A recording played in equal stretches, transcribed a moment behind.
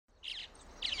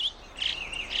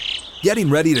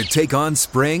Getting ready to take on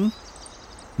spring?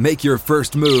 Make your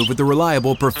first move with the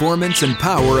reliable performance and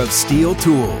power of Steel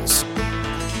tools.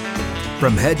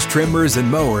 From hedge trimmers and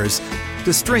mowers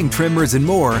to string trimmers and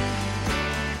more,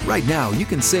 right now you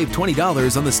can save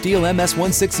 $20 on the Steel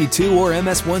MS-162 or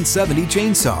MS-170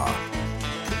 chainsaw.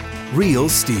 Real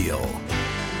Steel.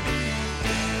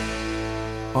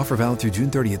 Offer valid through June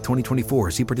 30th,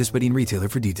 2024. See participating retailer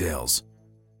for details.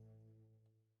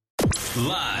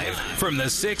 Live from the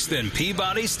 6th and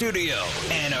Peabody Studio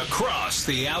and across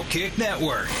the Outkick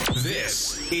Network,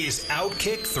 this is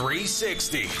Outkick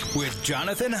 360 with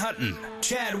Jonathan Hutton,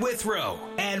 Chad Withrow,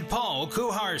 and Paul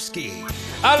Kuharsky.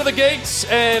 Out of the gates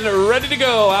and ready to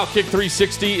go. Outkick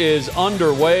 360 is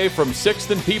underway from 6th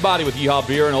and Peabody with Yeehaw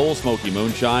Beer and Old Smoky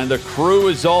Moonshine. The crew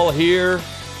is all here.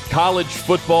 College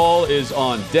football is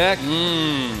on deck.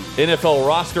 NFL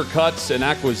roster cuts and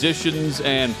acquisitions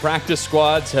and practice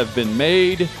squads have been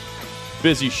made.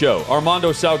 Busy show.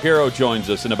 Armando Salguero joins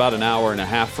us in about an hour and a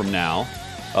half from now.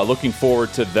 Looking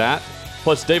forward to that.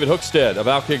 Plus David Hookstead of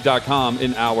Outkick.com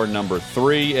in hour number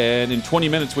 3. And in 20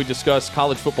 minutes, we discuss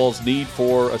college football's need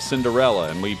for a Cinderella.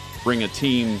 And we bring a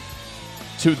team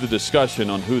to the discussion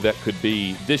on who that could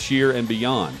be this year and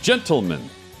beyond. Gentlemen,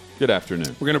 good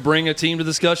afternoon. We're going to bring a team to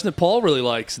discussion that Paul really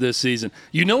likes this season.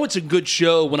 You know it's a good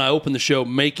show when I open the show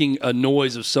making a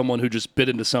noise of someone who just bit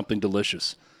into something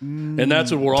delicious. And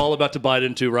that's what we're all about to bite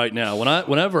into right now.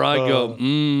 Whenever I go,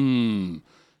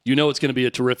 you know it's going to be a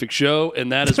terrific show,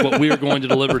 and that is what we are going to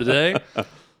deliver today.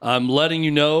 I'm letting you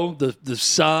know the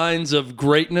signs of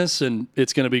greatness, and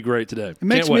it's going to be great today. It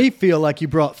makes me feel like you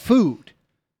brought food.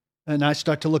 And I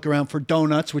start to look around for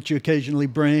donuts, which you occasionally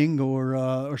bring,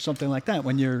 or something like that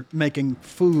when you're making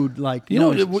food. Like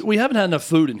we haven't had enough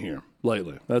food in here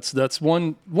lately. That's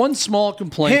one small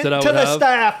complaint that I would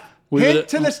have. Hint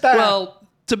to the staff. Well,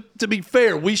 to be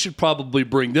fair, we should probably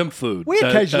bring them food. We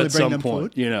occasionally at bring some them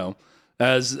point, food. you know,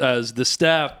 as the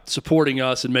staff supporting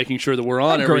us and making sure that we're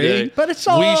on every day. But it's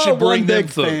all we should bring one them big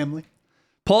food. family.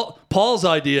 Paul's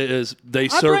idea is they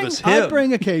service him I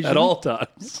bring occasionally at all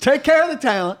times. Take care of the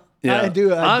talent. Yeah. I've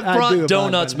brought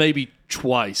donuts maybe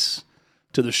twice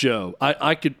to the show.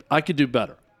 I could do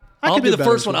better. I'll be the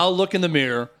first one. I'll look in the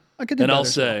mirror and I'll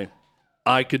say,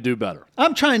 I could do better.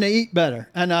 I'm trying to eat better,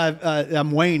 and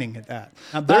I'm waning at that.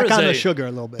 I'm back on the sugar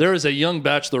a little bit. There is a young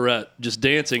bachelorette just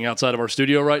dancing outside of our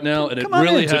studio right now, and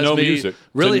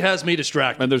it has me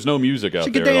distracted. And there's no music out there.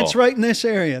 She could dance right in this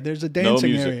area. There's a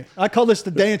dancing area. I call this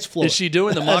the dance floor. Is she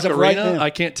doing the Macarena?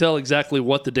 I can't tell exactly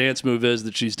what the dance move is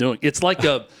that she's doing. It's like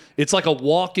a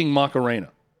walking Macarena.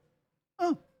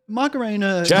 Oh,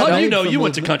 Macarena. Chad, you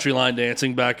went to country line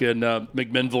dancing back in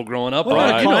McMinnville growing up.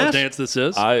 Right? You know what dance this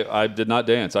is. I did not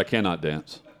dance. I cannot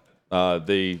dance.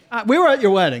 We were at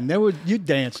your wedding. You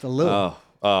danced a little,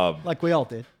 like we all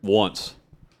did. Once.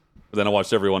 But then I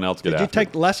watched everyone else get after it. Did you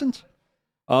take lessons?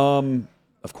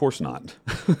 Of course not.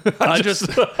 I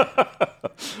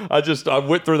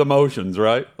went through the motions,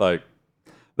 right? Like,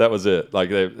 that was it.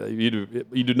 Like, you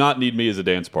do not need me as a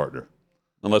dance partner.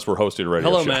 Unless we're hosting a radio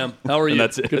show. Hello, ma'am. How are you?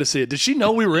 That's it. Good to see you. Did she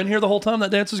know we were in here the whole time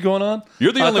that dance was going on?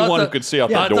 You're the only one who could see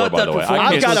out that door, by the way.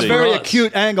 I've got a very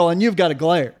acute angle, and you've got a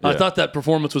glare. Yeah. I thought that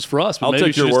performance was for us, but I'll maybe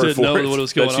take she your just word didn't for know it what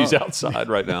was going on. She's outside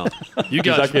right now. You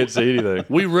guys, I can't see anything.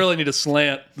 We really need to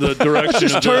slant the direction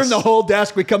just of turn this. the whole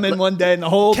desk. We come in one day, and the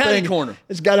whole thing corner.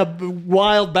 It's got a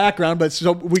wild background, but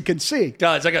so we can see.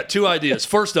 Guys, I got two ideas.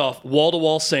 First off,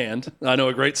 wall-to-wall sand. I know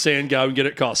a great sand guy. We can get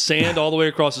it cost. Sand all the way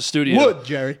across the studio. Wood,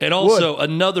 Jerry. And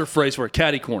also another phrase for a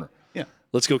caddy corner. Yeah.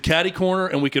 Let's go caddy corner,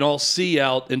 and we can all see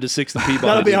out into 6th and Peabody.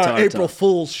 That'll be our April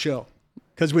Fool's show,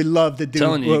 because we love to do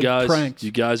pranks.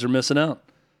 You guys are missing out.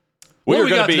 We are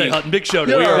going to be Hutton? Big show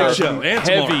today. Big show. And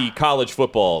heavy tomorrow. college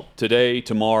football today,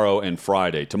 tomorrow, and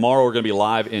Friday. Tomorrow we're going to be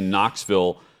live in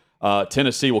Knoxville.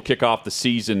 Tennessee will kick off the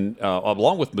season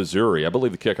along with Missouri. I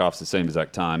believe the kickoff's the same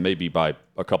exact time, maybe by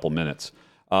a couple minutes.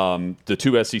 The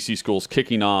two SEC schools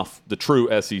kicking off the true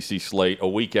SEC slate a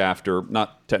week after,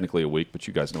 not technically a week, but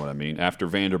you guys know what I mean, after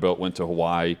Vanderbilt went to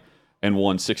Hawaii and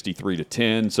won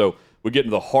 63-10. So we get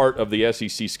into the heart of the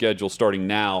SEC schedule starting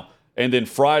now. And then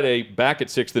Friday, back at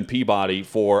 6th and Peabody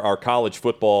for our college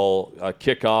football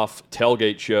kickoff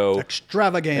tailgate show.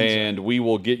 Extravaganza. And we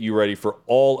will get you ready for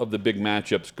all of the big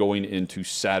matchups going into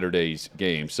Saturday's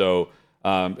game. So,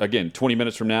 again, 20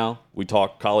 minutes from now, we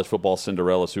talk college football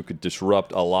Cinderellas who could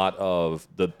disrupt a lot of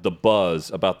the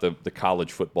buzz about the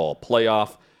college football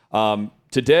playoff.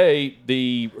 Today,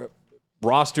 the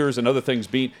rosters and other things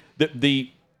being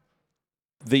the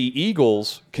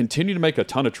Eagles continue to make a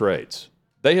ton of trades.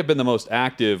 They have been the most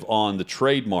active on the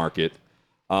trade market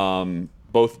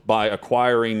both by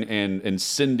acquiring and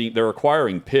sending. They're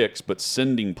acquiring picks, but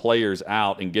sending players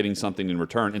out and getting something in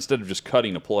return instead of just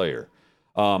cutting a player.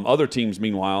 Other teams,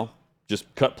 meanwhile,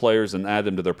 just cut players and add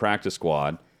them to their practice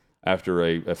squad after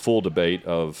a full debate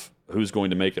of who's going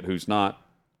to make it, who's not.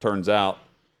 Turns out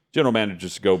general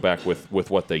managers go back with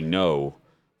what they know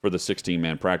for the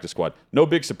 16-man practice squad. No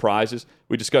big surprises.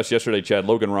 We discussed yesterday, Chad,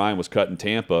 Logan Ryan was cut in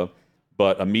Tampa,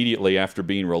 but immediately after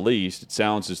being released, it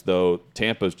sounds as though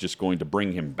Tampa's just going to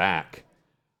bring him back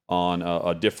on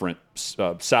a different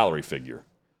salary figure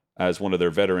as one of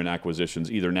their veteran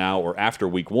acquisitions, either now or after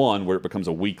week 1, where it becomes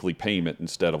a weekly payment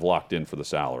instead of locked in for the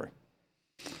salary.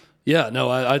 Yeah, no,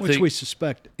 I think... Which we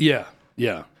suspect. Yeah.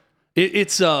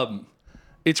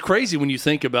 It's crazy when you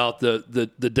think about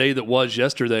the day that was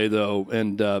yesterday, though,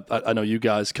 and I know you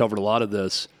guys covered a lot of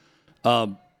this.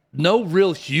 No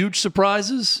real huge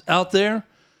surprises out there.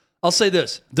 I'll say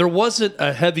this. There wasn't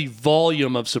a heavy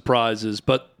volume of surprises,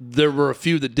 but there were a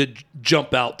few that did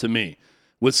jump out to me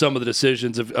with some of the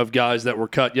decisions of guys that were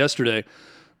cut yesterday.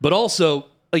 But also,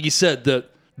 like you said,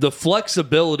 the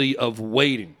flexibility of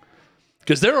waiting.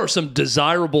 Because there are some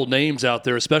desirable names out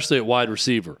there, especially at wide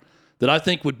receiver, that I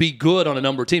think would be good on a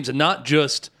number of teams, and not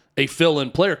just a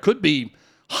fill-in player. Could be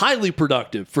highly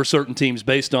productive for certain teams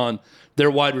based on their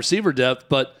wide receiver depth,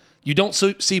 but you don't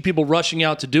see people rushing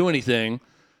out to do anything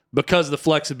because of the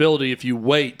flexibility if you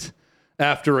wait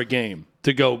after a game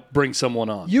to go bring someone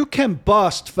on. You can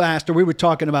bust faster. We were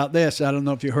talking about this. I don't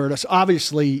know if you heard us.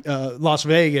 Obviously, Las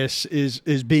Vegas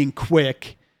is being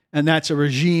quick, and that's a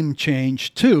regime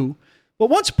change too. But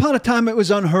once upon a time, it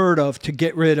was unheard of to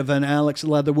get rid of an Alex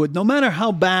Leatherwood, no matter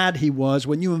how bad he was.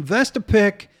 When you invest a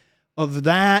pick of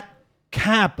that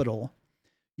capital,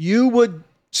 you would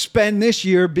spend this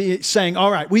year saying, all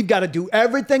right, we've got to do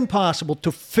everything possible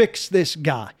to fix this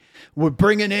guy. We're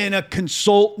bringing in a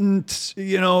consultant,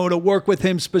 to work with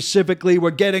him specifically. We're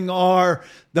getting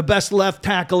the best left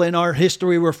tackle in our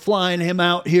history. We're flying him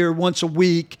out here once a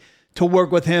week to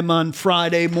work with him on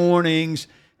Friday mornings.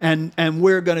 And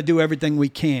we're going to do everything we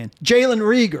can. Jalen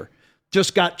Reagor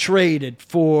just got traded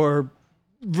for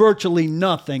virtually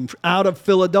nothing out of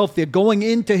Philadelphia going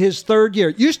into his third year.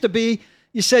 It used to be,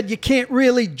 you said you can't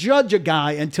really judge a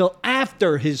guy until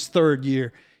after his third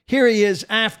year. Here he is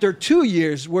after 2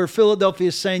 years where Philadelphia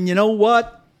is saying, you know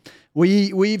what?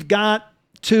 We've got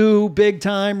 2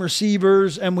 big-time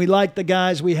receivers, and we like the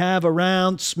guys we have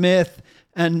around, Smith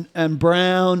and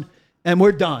Brown. And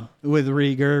we're done with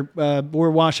Reagor.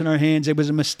 We're washing our hands. It was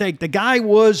a mistake. The guy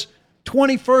was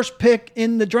 21st pick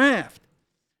in the draft.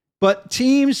 But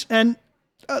teams, and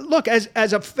look, as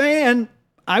a fan,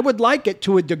 I would like it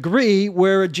to a degree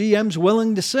where a GM's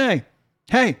willing to say,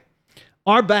 hey,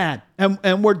 our bad.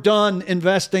 And we're done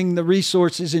investing the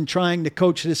resources in trying to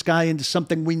coach this guy into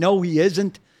something we know he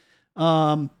isn't.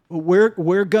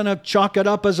 We're going to chalk it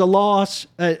up as a loss,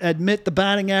 admit the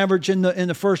batting average in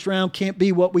the first round can't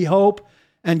be what we hope,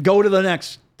 and go to the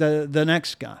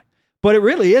next guy. But it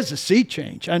really is a sea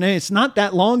change. I mean, it's not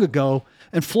that long ago.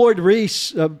 And Floyd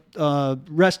Reese,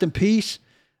 rest in peace.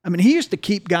 I mean, he used to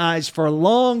keep guys for a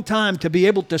long time to be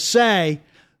able to say,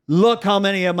 look how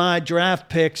many of my draft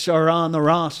picks are on the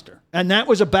roster. And that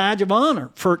was a badge of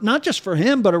honor for not just for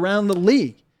him, but around the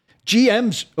league.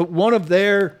 GM's, one of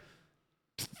their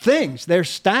things, their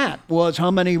stat was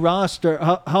how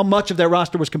much of their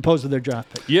roster was composed of their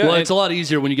draft picks. Yeah, well, it's a lot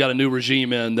easier when you got a new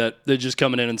regime in that they're just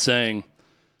coming in and saying,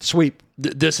 sweep.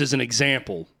 This is an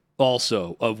example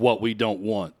also of what we don't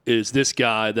want, is this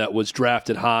guy that was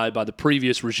drafted high by the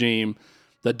previous regime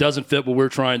that doesn't fit what we're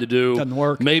trying to do. Doesn't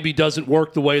work. Maybe doesn't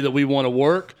work the way that we want to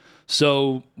work.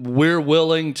 So we're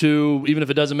willing to, even if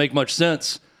it doesn't make much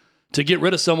sense, to get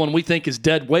rid of someone we think is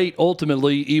dead weight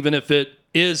ultimately, even if it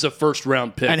is a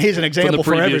first-round pick. And he's an example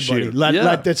for everybody. Year.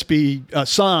 Let this be a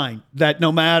sign that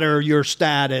no matter your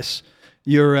status,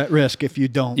 you're at risk if you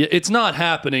don't. Yeah, it's not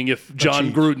happening if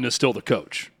John Gruden is still the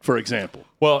coach, for example.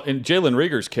 Well, in Jalen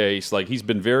Reagor's case, he's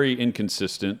been very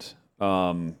inconsistent.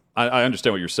 I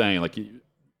understand what you're saying.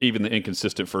 Even the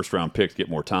inconsistent first-round picks get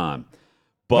more time.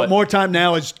 But more time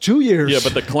now is 2 years. Yeah,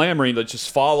 but the clamoring, just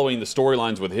following the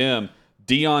storylines with him,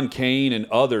 Deion Kane and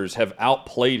others have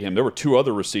outplayed him. There were 2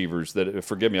 other receivers that,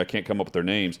 forgive me, I can't come up with their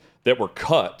names, that were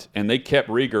cut, and they kept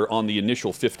Reagor on the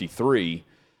initial 53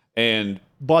 and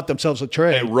bought themselves a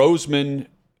trade. And Roseman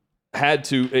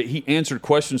he answered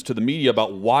questions to the media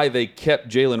about why they kept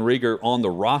Jalen Reagor on the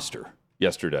roster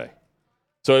yesterday.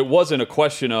 So it wasn't a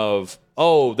question of,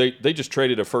 they just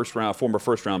traded a former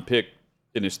first-round pick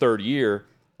in his 3rd year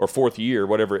or 4th year,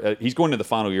 whatever. He's going to the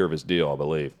final year of his deal, I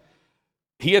believe.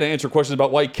 He had to answer questions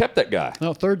about why he kept that guy.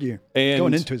 No, 3rd year.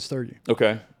 Going into his 3rd year.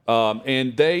 Okay.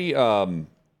 And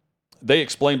they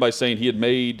explained by saying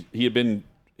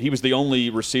he was the only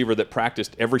receiver that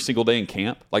practiced every single day in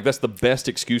camp. Like, that's the best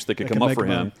excuse that could come up for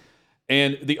him.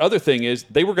 And the other thing is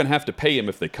they were going to have to pay him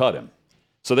if they cut him.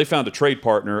 So they found a trade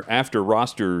partner after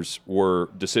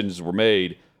decisions were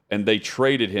made, and they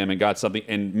traded him and got something.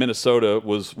 And Minnesota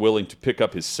was willing to pick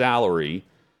up his salary.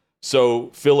 So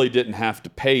Philly didn't have to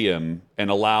pay him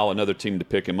and allow another team to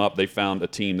pick him up. They found a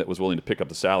team that was willing to pick up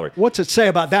the salary. What's it say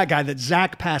about that guy that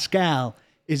Zach Pascal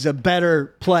is a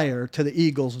better player to the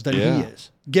Eagles than he is,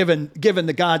 given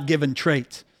the God-given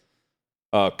traits?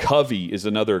 Covey is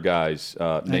another guy's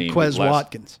name. And Quez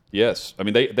Watkins. Yes. I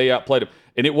mean, they outplayed him.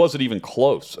 And it wasn't even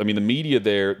close. I mean, the media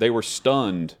there, they were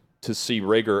stunned to see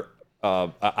Rager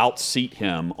outseat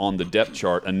him on the depth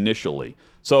chart initially.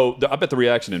 So I bet the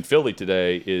reaction in Philly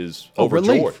today is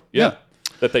overjoyed. Relief. Yeah.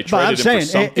 That they traded him for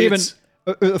something. Even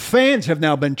fans have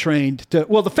now been trained to –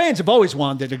 well, the fans have always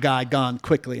wanted a guy gone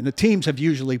quickly, and the teams have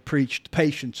usually preached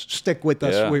patience. Stick with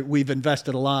us. Yeah. We've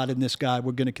invested a lot in this guy.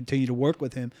 We're going to continue to work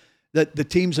with him. That the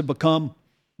teams have become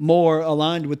more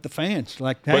aligned with the fans.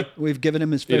 Like, hey, we've given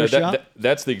him his fair shot.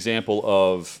 That's the example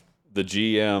of the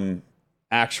GM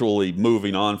actually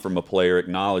moving on from a player,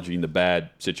 acknowledging the bad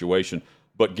situation,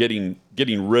 but getting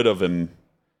rid of him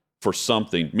for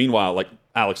something. Meanwhile, like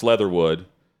Alex Leatherwood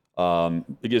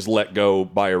is let go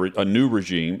by a new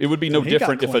regime. It would be no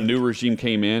different if a new regime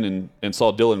came in and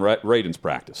saw Dylan Radin's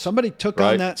practice. Somebody took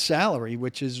on that salary,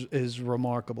 which is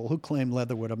remarkable. Who claimed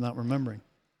Leatherwood? I'm not remembering.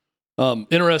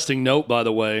 Interesting note, by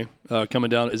the way, coming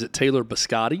down. Is it Taylor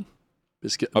Biscotti?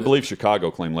 I believe Chicago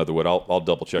claimed Leatherwood. I'll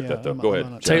double check that though. Go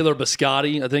ahead. Taylor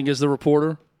Biscotti, I think, is the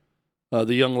reporter.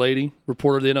 The young lady,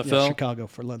 reporter of the NFL. Yeah, Chicago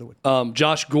for Leatherwood.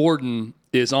 Josh Gordon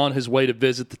is on his way to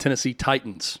visit the Tennessee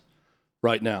Titans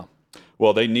right now.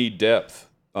 Well, they need depth,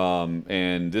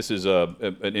 and this is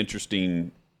an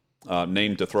interesting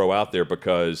name to throw out there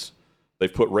because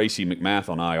they've put Racey McMath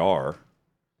on IR.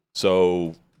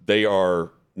 So they are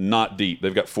not deep.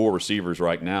 They've got 4 receivers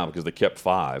right now because they kept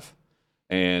 5.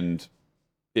 And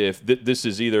if this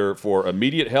is either for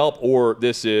immediate help or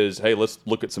this is, hey, let's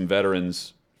look at some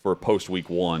veterans for post-week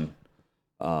 1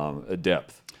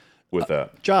 depth with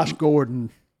that. Josh Gordon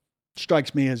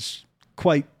strikes me as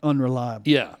quite unreliable.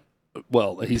 Yeah.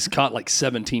 Well, he's caught like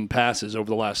 17 passes over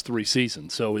the last 3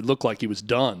 seasons, so it looked like he was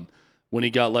done when he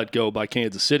got let go by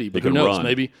Kansas City. But who knows? Run.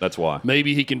 Maybe that's why.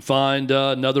 Maybe he can find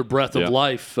another breath of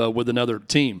life with another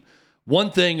team.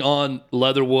 One thing on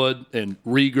Leatherwood and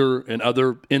Rieger and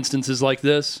other instances like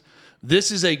this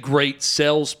is a great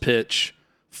sales pitch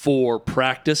for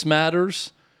practice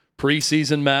matters,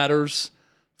 preseason matters,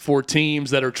 for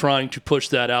teams that are trying to push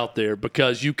that out there,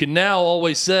 because you can now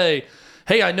always say,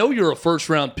 hey, I know you're a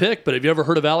first-round pick, but have you ever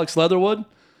heard of Alex Leatherwood?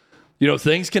 You know,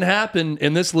 things can happen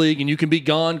in this league, and you can be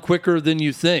gone quicker than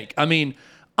you think. I mean,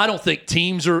 I don't think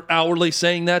teams are outwardly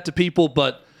saying that to people,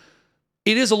 but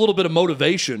it is a little bit of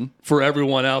motivation for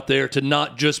everyone out there to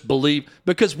not just believe,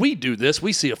 because we do this.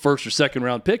 We see a first or second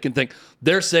round pick and think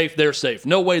they're safe, they're safe.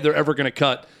 No way they're ever going to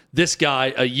cut this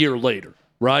guy a year later,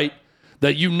 right?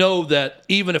 That you know that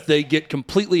even if they get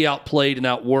completely outplayed and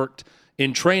outworked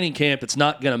in training camp, it's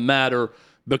not going to matter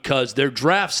because their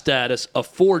draft status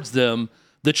affords them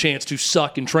the chance to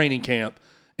suck in training camp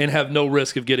and have no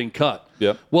risk of getting cut.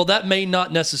 Yep. Well, that may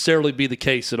not necessarily be the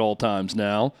case at all times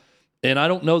now, and I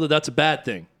don't know that that's a bad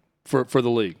thing for the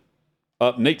league.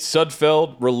 Nate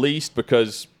Sudfeld released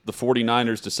because the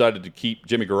 49ers decided to keep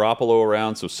Jimmy Garoppolo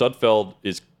around, so Sudfeld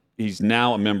he's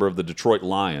now a member of the Detroit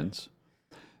Lions.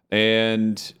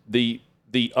 And the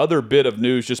other bit of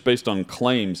news, just based on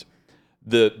claims,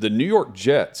 the New York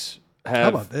Jets How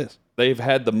about this? They've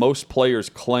had the most players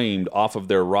claimed off of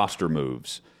their roster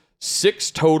moves.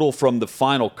 6 total from the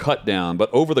final cut down,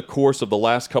 but over the course of the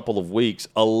last couple of weeks,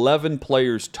 11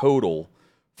 players total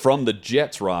from the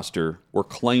Jets roster were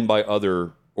claimed by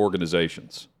other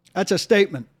organizations. That's a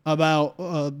statement about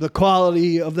the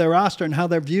quality of their roster and how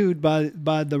they're viewed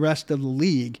by the rest of the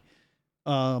league.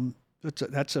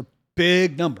 That's a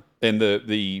big number. And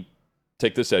the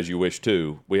take this as you wish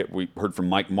too. We heard from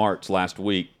Mike Martz last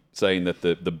week saying that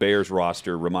the Bears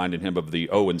roster reminded him of the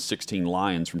 0-16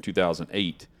 Lions from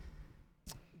 2008.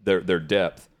 Their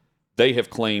depth. They have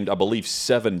claimed, I believe,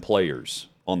 7 players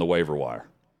on the waiver wire.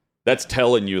 That's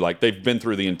telling you, like, they've been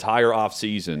through the entire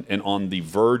offseason and on the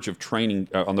verge of training,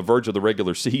 on the verge of the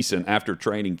regular season after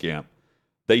training camp,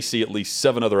 they see at least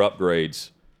 7 other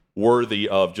upgrades worthy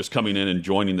of just coming in and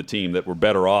joining the team that were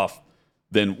better off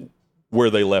than where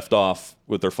they left off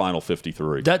with their final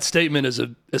 53. That statement is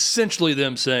essentially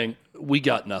them saying, we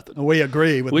got nothing. We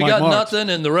agree with We Mike got Marks. nothing,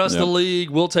 and the rest Yep. of the league,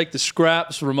 we'll take the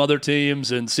scraps from other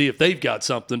teams and see if they've got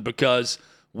something because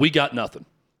we got nothing.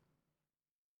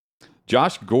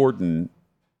 Josh Gordon,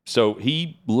 so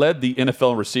he led the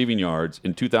NFL in receiving yards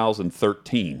in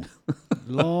 2013,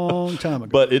 Long time ago.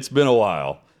 but it's been a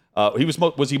while.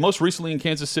 Was he most recently in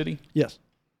Kansas City? Yes.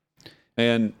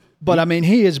 And But, I mean,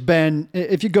 he has been,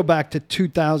 if you go back to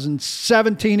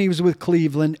 2017, he was with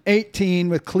Cleveland, 18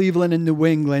 with Cleveland and New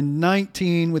England,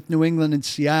 19 with New England and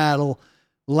Seattle,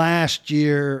 last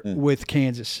year with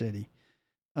Kansas City.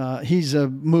 He's a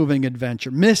moving adventure.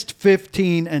 Missed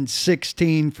 15 and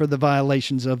 16 for the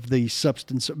violations of the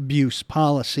substance abuse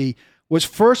policy. Was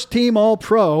first team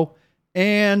All-Pro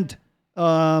and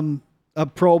a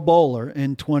Pro Bowler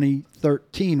in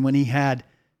 2013 when he had,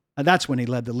 that's when he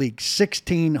led the league,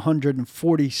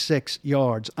 1,646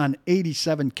 yards on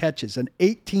 87 catches, an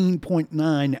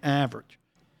 18.9 average.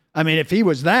 I mean, if he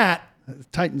was that, the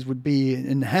Titans would be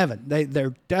in heaven.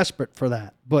 They're desperate for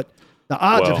that. But the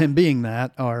odds of him being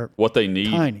that are what they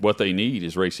need, tiny. What they need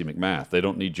is Racey McMath. They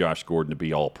don't need Josh Gordon to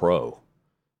be All-Pro.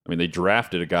 I mean, they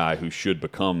drafted a guy who should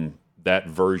become that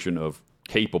version of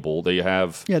capable. They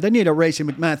have Yeah, they need a Racey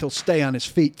McMath who'll stay on his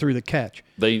feet through the catch.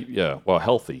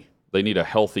 healthy. They need a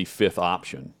healthy fifth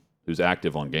option who's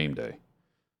active on game day.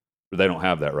 But they don't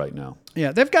have that right now.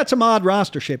 Yeah, they've got some odd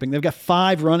roster shaping. They've got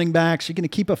 5 running backs. You're going to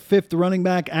keep a 5th running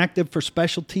back active for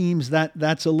special teams.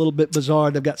 That's a little bit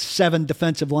bizarre. They've got 7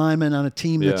 defensive linemen on a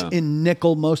team that's in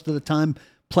nickel most of the time,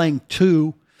 playing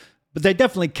 2. But they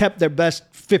definitely kept their best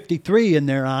 53 in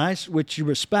their eyes, which you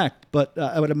respect. But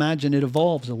I would imagine it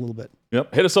evolves a little bit.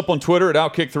 Yep. Hit us up on Twitter at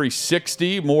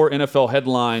Outkick360. More NFL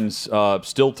headlines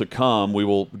still to come. We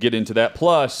will get into that.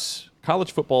 Plus,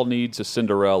 college football needs a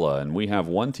Cinderella, and we have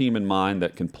one team in mind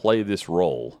that can play this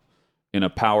role in a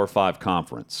Power 5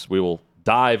 conference. We will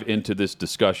dive into this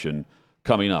discussion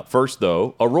coming up. First,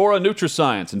 though, Aurora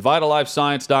Nutriscience and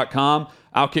VitalLifeScience.com.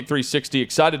 Outkick360,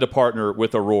 excited to partner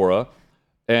with Aurora.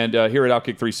 And here at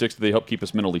Outkick 360, they help keep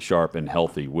us mentally sharp and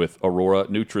healthy with Aurora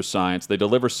Nutriscience. They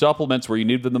deliver supplements where you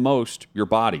need them the most, your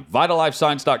body.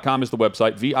 VitalLifeScience.com is the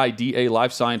website.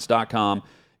 VidaLifeScience.com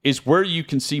is where you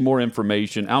can see more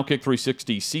information. Outkick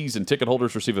 360 season ticket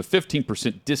holders receive a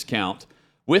 15% discount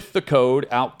with the code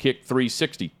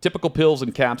Outkick360. Typical pills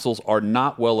and capsules are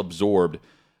not well absorbed,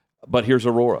 but here's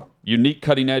Aurora. Unique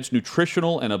cutting-edge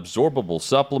nutritional and absorbable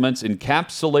supplements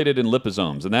encapsulated in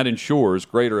liposomes, and that ensures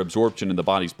greater absorption in the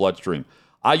body's bloodstream.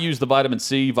 I use the vitamin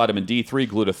C, vitamin D3,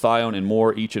 glutathione, and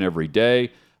more each and every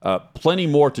day. Plenty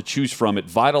more to choose from at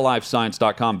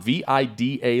VitalLifeScience.com,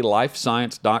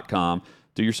 VidaLifeScience.com.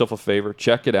 Do yourself a favor,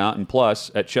 check it out, and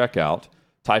plus, at checkout,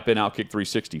 type in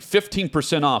Outkick360.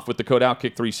 15% off with the code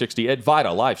Outkick360 at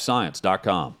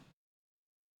VitalLifeScience.com.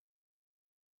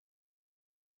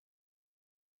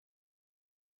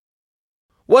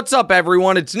 What's up,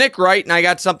 everyone? It's Nick Wright, and I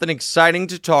got something exciting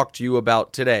to talk to you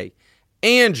about today.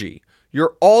 Angie,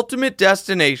 your ultimate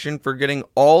destination for getting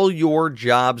all your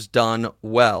jobs done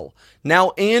well. Now,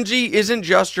 Angie isn't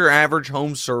just your average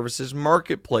home services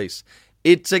marketplace.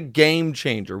 It's a game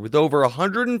changer with over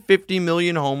 150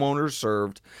 million homeowners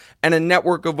served and a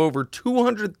network of over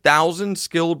 200,000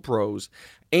 skilled pros.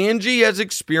 Angie has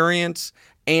experience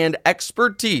and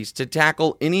expertise to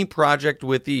tackle any project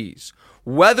with ease.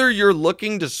 Whether you're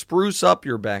looking to spruce up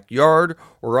your backyard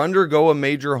or undergo a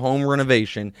major home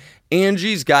renovation,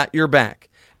 Angie's got your back.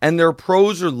 And their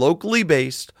pros are locally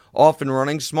based, often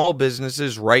running small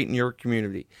businesses right in your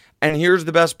community. And here's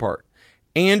the best part.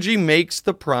 Angie makes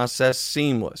the process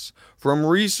seamless. From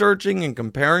researching and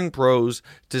comparing pros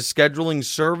to scheduling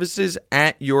services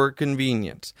at your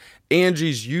convenience.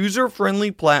 Angie's user-friendly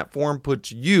platform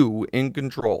puts you in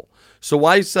control. So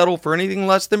why settle for anything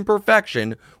less than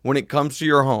perfection when it comes to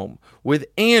your home? With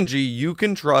Angie, you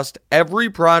can trust every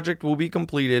project will be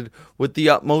completed with the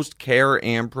utmost care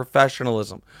and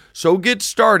professionalism. So get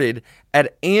started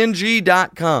at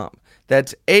Angie.com.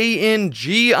 That's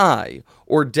ANGI,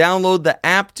 or download the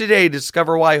app today to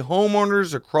discover why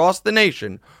homeowners across the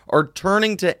nation are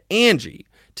turning to Angie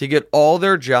to get all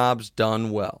their jobs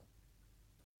done well.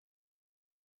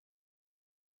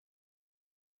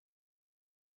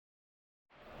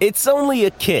 It's only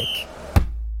a kick,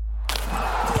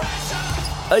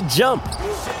 a jump,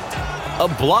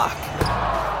 a block.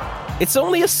 It's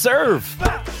only a serve.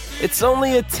 It's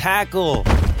only a tackle,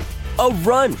 a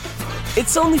run.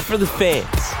 It's only for the fans.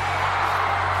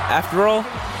 After all,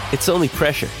 it's only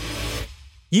pressure.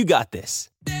 You got this.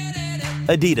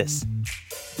 Adidas.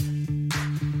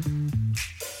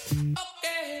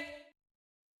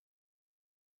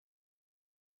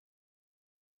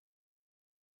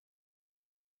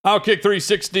 Outkick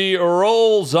 360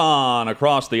 rolls on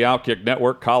across the Outkick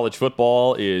Network. College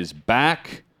football is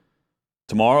back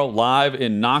tomorrow live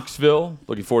in Knoxville.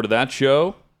 Looking forward to that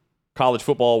show. College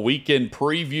football weekend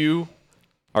preview.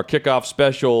 Our kickoff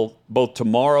special both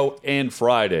tomorrow and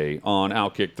Friday on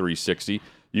Outkick 360.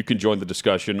 You can join the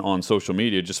discussion on social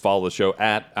media. Just follow the show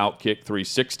at Outkick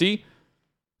 360.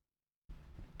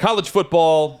 College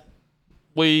football,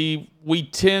 we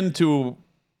tend to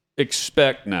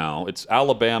expect now. It's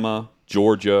Alabama,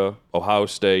 Georgia, Ohio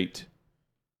State.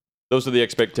 Those are the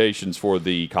expectations for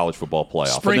the college football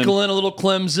playoff. Sprinkle in a little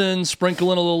Clemson,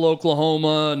 sprinkle in a little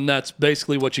Oklahoma, and that's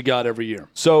basically what you got every year.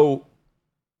 So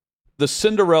the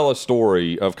Cinderella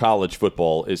story of college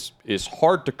football is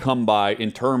hard to come by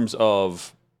in terms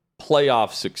of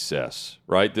playoff success,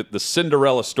 right? The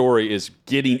Cinderella story is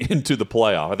getting into the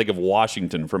playoff. I think of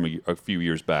Washington from a few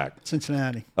years back.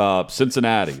 Cincinnati.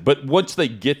 But once they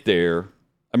get there,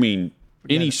 I mean,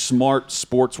 any smart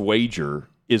sports wager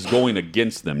is going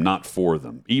against them, not for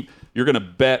them. You're going to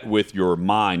bet with your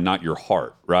mind, not your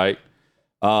heart, right?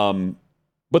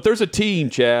 But there's a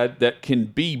team, Chad, that can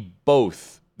be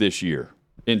both this year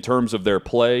in terms of their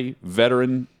play,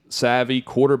 veteran savvy,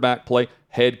 quarterback play,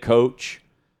 head coach.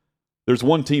 There's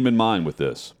one team in mind with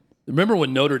this. Remember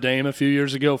when Notre Dame a few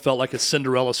years ago felt like a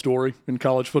Cinderella story in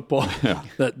college football? Yeah.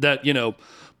 that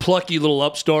plucky little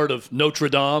upstart of Notre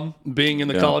Dame being in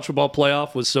the college football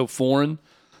playoff was so foreign.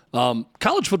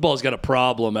 College football has got a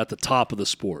problem at the top of the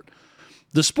sport.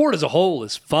 The sport as a whole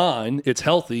is fine. It's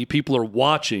healthy. People are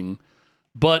watching.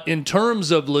 But in terms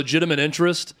of legitimate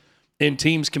interest in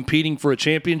teams competing for a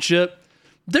championship,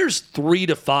 there's 3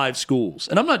 to 5 schools.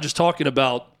 And I'm not just talking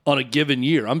about on a given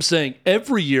year. I'm saying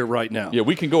every year right now. Yeah,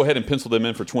 we can go ahead and pencil them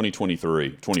in for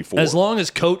 2023, 24. As long as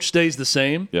coach stays the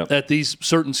same Yep. at these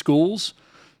certain schools,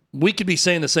 we could be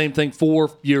saying the same thing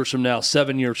 4 years from now,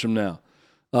 7 years from now.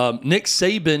 Nick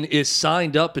Saban is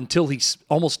signed up until he's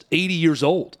almost 80 years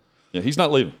old. Yeah, he's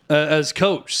not leaving. As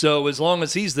coach. So as long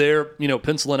as he's there,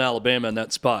 pencil in Alabama in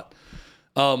that spot.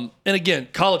 And again,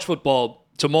 college football,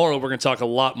 tomorrow we're going to talk a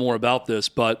lot more about this,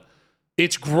 but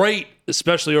it's great,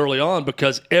 especially early on,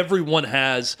 because everyone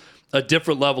has a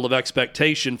different level of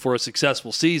expectation for a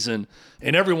successful season,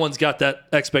 and everyone's got that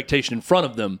expectation in front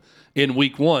of them in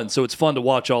week 1. So it's fun to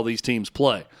watch all these teams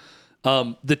play.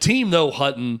 The team, though,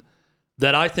 Hutton,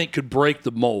 that I think could break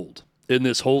the mold in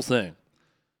this whole thing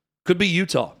could be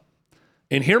Utah.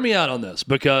 And hear me out on this,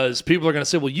 because people are going to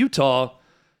say, well, Utah,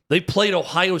 they played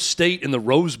Ohio State in the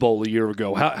Rose Bowl a year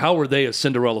ago. How are they a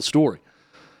Cinderella story?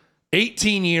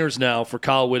 18 years now for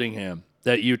Kyle Whittingham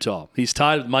at Utah. He's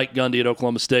tied with Mike Gundy at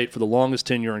Oklahoma State for the longest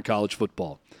tenure in college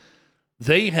football.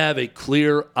 They have a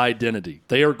clear identity.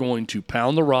 They are going to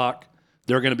pound the rock.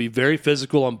 They're going to be very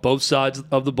physical on both sides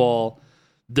of the ball.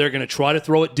 They're going to try to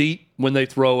throw it deep when they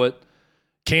throw it.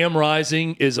 Cam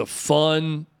Rising is a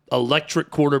fun, electric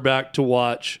quarterback to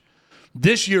watch.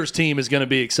 This year's team is going to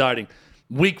be exciting.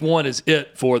 Week 1 is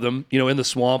it for them, in the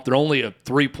swamp. They're only a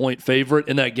 3-point favorite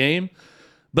in that game.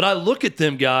 But I look at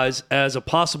them, guys, as a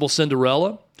possible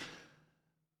Cinderella,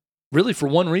 really for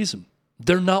one reason.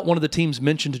 They're not one of the teams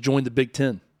mentioned to join the Big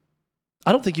Ten.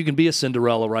 I don't think you can be a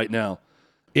Cinderella right now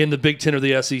in the Big Ten or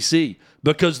the SEC,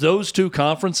 because those two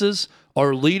conferences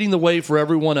are leading the way for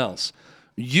everyone else.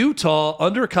 Utah,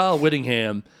 under Kyle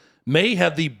Whittingham, may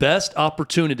have the best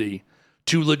opportunity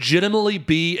to legitimately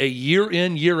be a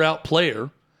year-in, year-out player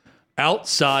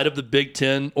outside of the Big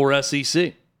Ten or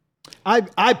SEC.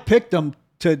 I picked them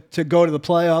to go to the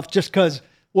playoff just because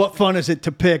what fun is it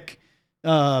to pick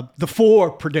the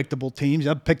 4 predictable teams?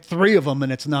 I've picked 3 of them,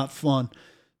 and it's not fun.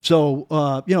 So,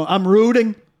 I'm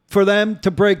rooting for them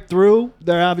to break through.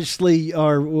 They're obviously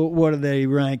what are they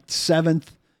ranked? 7th,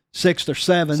 6th, or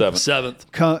 7th?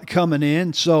 7th. Coming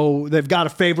in. So they've got a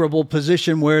favorable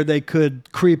position where they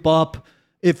could creep up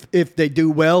if they do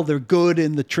well. They're good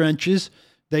in the trenches.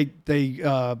 They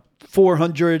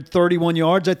 431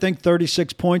 yards, I think,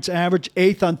 36 points average,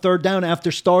 8th on third down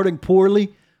after starting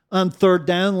poorly on third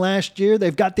down last year.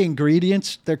 They've got the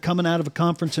ingredients. They're coming out of a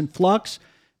conference in flux,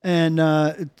 and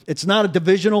it's not a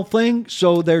divisional thing,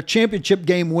 so their championship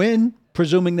game win,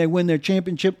 presuming they win their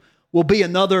championship, will be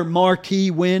another marquee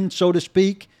win, so to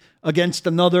speak, against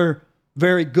another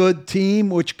very good team,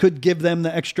 which could give them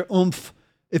the extra oomph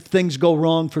if things go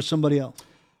wrong for somebody else.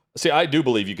 See, I do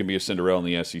believe you can be a Cinderella in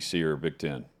the SEC or Big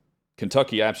Ten.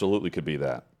 Kentucky absolutely could be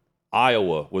that.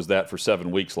 Iowa was that for 7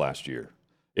 weeks last year.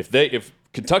 If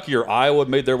Kentucky or Iowa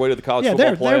made their way to the college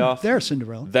football playoff, they're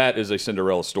Cinderella. That is a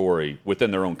Cinderella story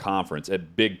within their own conference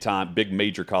at big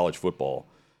major college football.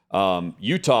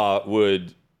 Utah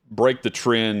would break the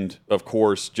trend, of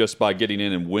course, just by getting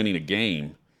in and winning a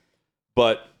game.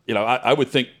 But I would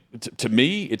think to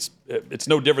me it's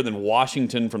no different than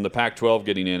Washington from the Pac-12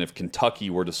 getting in if Kentucky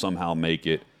were to somehow make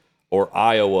it, or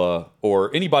Iowa,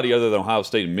 or anybody other than Ohio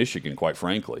State and Michigan, quite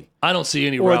frankly. I don't see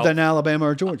any or route. Or than Alabama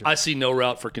or Georgia. I see no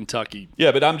route for Kentucky.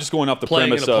 Yeah, but I'm just going off the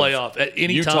premise in a playoff at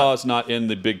any Utah's time. not in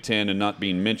the Big Ten and not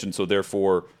being mentioned, so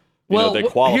therefore they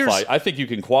qualify. I think you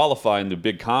can qualify in the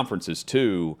big conferences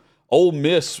too. Ole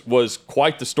Miss was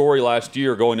quite the story last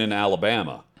year going into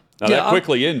Alabama. Now that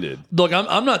quickly ended. Look,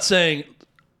 I'm not saying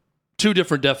two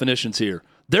different definitions here.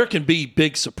 There can be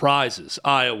big surprises,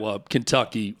 Iowa,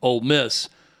 Kentucky, Ole Miss,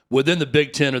 within the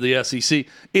Big Ten or the SEC.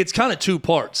 It's kind of two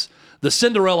parts. The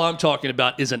Cinderella I'm talking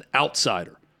about is an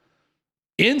outsider.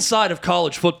 Inside of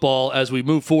college football, as we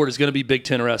move forward, is going to be Big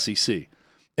Ten or SEC.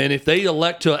 And if they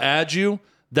elect to add you,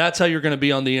 that's how you're going to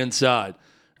be on the inside.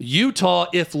 Utah,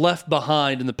 if left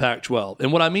behind in the Pac-12.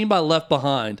 And what I mean by left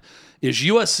behind is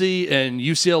USC and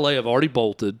UCLA have already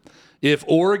bolted. If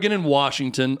Oregon and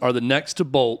Washington are the next to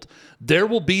bolt, there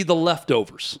will be the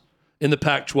leftovers in the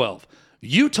Pac-12.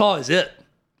 Utah is it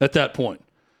at that point.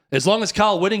 As long as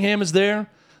Kyle Whittingham is there,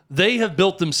 they have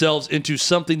built themselves into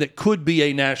something that could be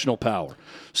a national power.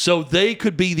 So they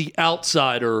could be the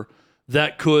outsider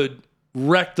that could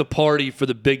wreck the party for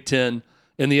the Big Ten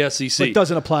and the SEC. But it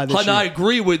doesn't apply this year. And I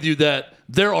agree with you that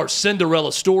there are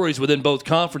Cinderella stories within both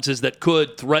conferences that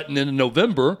could threaten in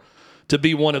November to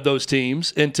be one of those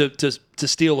teams and to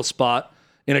steal a spot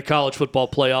in a college football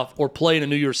playoff or play in a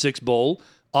New Year's Six Bowl,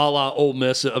 a la Ole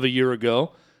Miss of a year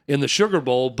ago in the Sugar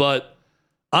Bowl. But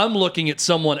I'm looking at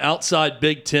someone outside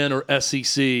Big Ten or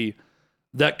SEC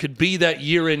that could be that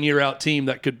year-in, year-out team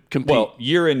that could compete. Well,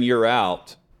 year in, year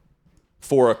out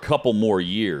for a couple more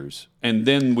years. And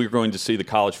then we're going to see the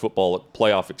college football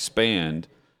playoff expand.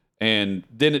 And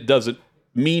then it doesn't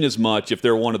mean as much if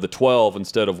they're one of the 12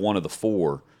 instead of one of the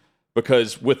 4.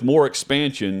 Because with more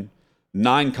expansion,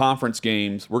 9 conference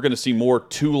games, we're going to see more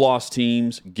 2-loss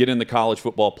teams get in the college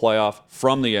football playoff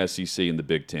from the SEC and the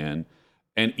Big Ten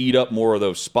and eat up more of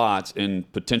those spots and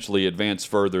potentially advance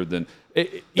further than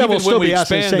that will still be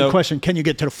asking the same question, can you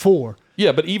get to the 4?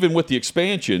 Yeah, but even with the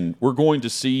expansion, we're going to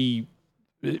see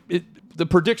the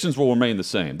predictions will remain the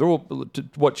same. There will, to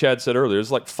what Chad said earlier,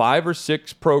 there's like 5 or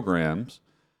 6 programs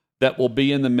that will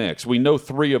be in the mix. We know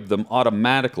 3 of them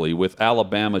automatically with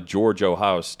Alabama, Georgia,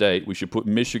 Ohio State. We should put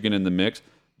Michigan in the mix.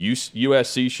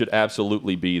 USC should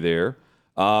absolutely be there.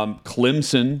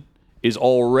 Clemson is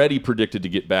already predicted to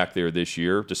get back there this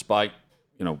year, despite,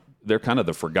 they're kind of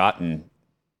the forgotten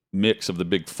mix of the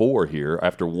Big 4 here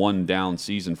after one down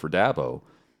season for Dabo.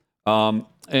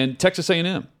 And Texas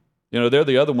A&M, they're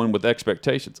the other one with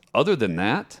expectations. Other than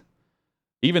that,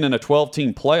 even in a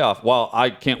 12-team playoff, while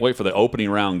I can't wait for the opening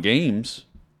round games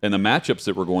and the matchups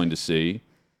that we're going to see,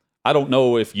 I don't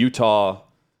know if Utah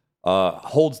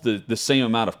holds the same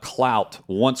amount of clout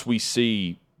once we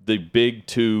see the Big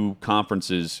 2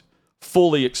 conferences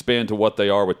fully expand to what they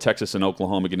are with Texas and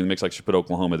Oklahoma getting in the mix. I should put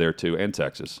Oklahoma there too, and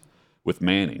Texas with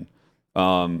Manning.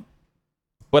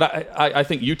 But I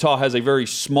think Utah has a very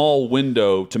small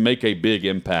window to make a big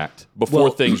impact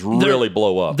before things really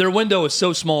blow up. Their window is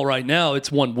so small right now,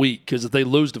 it's 1 week, because if they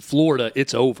lose to Florida,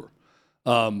 it's over.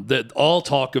 That all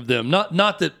talk of them,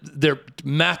 not that they're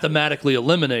mathematically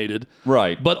eliminated,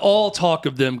 right? But all talk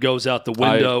of them goes out the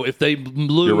window if they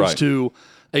lose to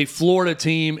a Florida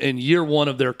team in year 1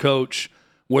 of their coach,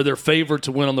 where they're favored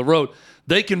to win on the road.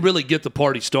 They can really get the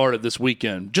party started this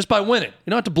weekend just by winning.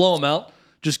 You don't have to blow them out.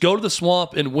 Just go to the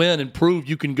Swamp and win and prove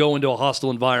you can go into a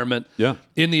hostile environment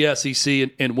in the SEC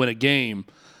and win a game.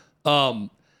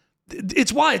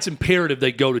 It's why it's imperative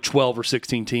they go to 12 or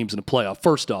 16 teams in the playoff,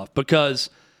 first off, because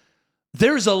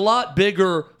there's a lot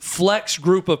bigger flex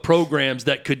group of programs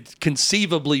that could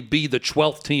conceivably be the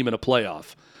 12th team in a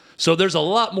playoff. So there's a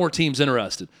lot more teams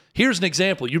interested. Here's an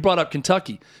example. You brought up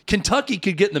Kentucky. Kentucky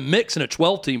could get in the mix in a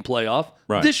 12-team playoff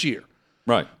this year.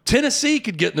 Right. Tennessee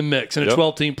could get in the mix in a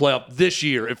 12-team playoff this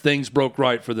year if things broke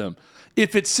right for them.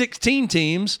 If it's 16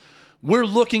 teams, we're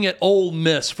looking at Ole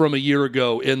Miss from a year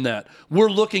ago in that.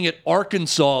 We're looking at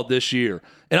Arkansas this year.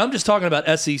 And I'm just talking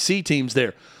about SEC teams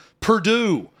there.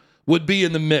 Purdue would be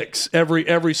in the mix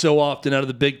every so often out of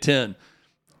the Big Ten.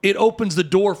 It opens the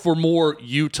door for more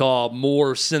Utah,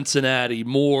 more Cincinnati,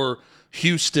 more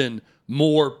Houston,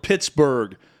 more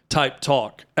Pittsburgh type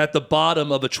talk at the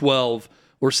bottom of a 12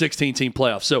 or 16-team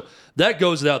playoff. So that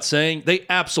goes without saying. They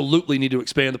absolutely need to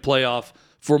expand the playoff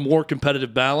for more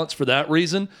competitive balance for that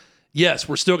reason. Yes,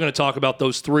 we're still going to talk about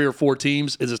those 3 or 4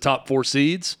 teams as the top 4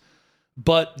 seeds,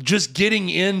 but just getting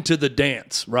into the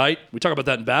dance, right? We talk about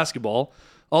that in basketball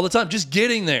all the time. Just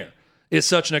getting there is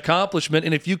such an accomplishment,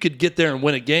 and if you could get there and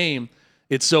win a game,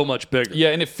 it's so much bigger. Yeah,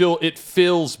 and it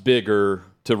feels bigger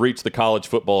to reach the college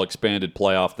football expanded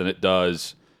playoff than it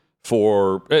does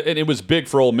and it was big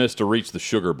for Ole Miss to reach the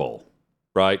Sugar Bowl,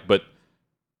 right? But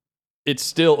it's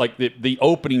still like the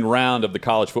opening round of the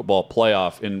college football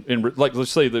playoff in like,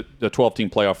 let's say the 12-team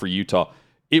playoff for Utah,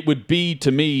 it would be,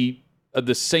 to me,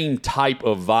 the same type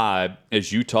of vibe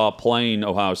as Utah playing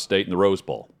Ohio State in the Rose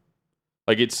Bowl.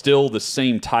 Like, it's still the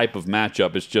same type of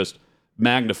matchup. It's just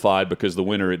magnified because the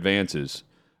winner advances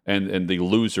and the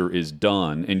loser is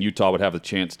done, and Utah would have the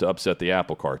chance to upset the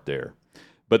apple cart there.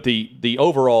 But the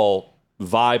overall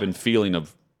vibe and feeling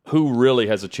of who really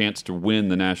has a chance to win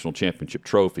the national championship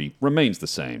trophy remains the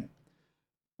same,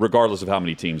 regardless of how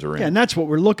many teams are in. Yeah, and that's what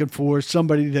we're looking for, is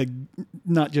somebody to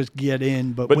not just get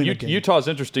in, but win a game. Utah's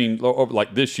interesting,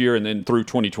 like this year and then through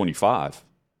 2025,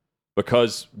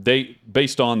 because they,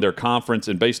 based on their conference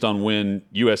and based on when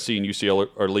USC and UCLA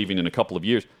are leaving in a couple of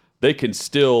years, they can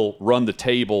still run the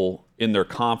table in their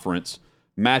conference,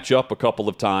 match up a couple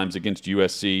of times against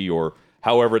USC or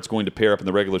however it's going to pair up in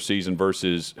the regular season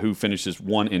versus who finishes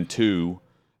 1 and 2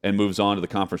 and moves on to the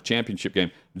conference championship game.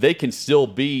 They can still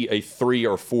be a 3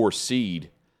 or 4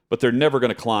 seed, but they're never going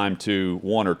to climb to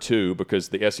 1 or 2 because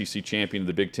the SEC champion and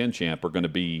the Big Ten champ are going to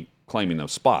be claiming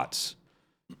those spots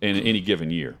in any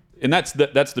given year. And that's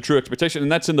the true expectation,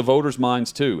 and that's in the voters'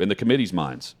 minds too, in the committee's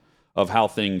minds, of how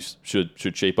things should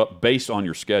shape up based on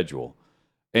your schedule.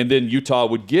 And then Utah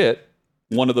would get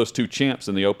one of those 2 champs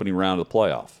in the opening round of the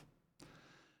playoff.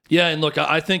 Yeah, and look,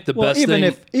 I think the best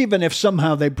thing... Even if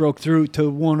somehow they broke through to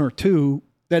 1 or 2,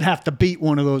 they'd have to beat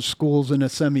one of those schools in a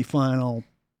semifinal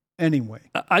anyway.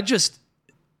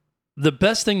 The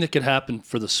best thing that could happen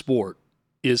for the sport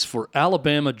is for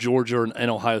Alabama, Georgia, and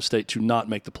Ohio State to not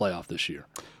make the playoff this year.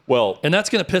 Well, and that's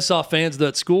going to piss off fans of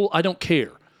that school. I don't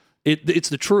care. It's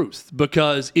the truth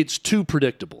because it's too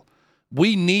predictable.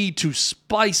 We need to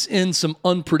spice in some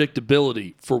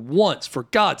unpredictability for once, for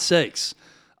God's sakes.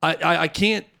 I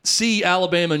can't see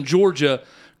Alabama and Georgia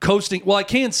coasting. Well, I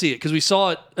can see it because we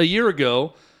saw it a year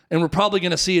ago, and we're probably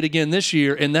going to see it again this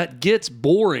year, and that gets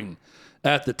boring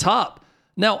at the top.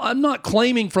 Now, I'm not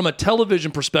claiming from a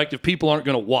television perspective people aren't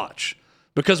going to watch.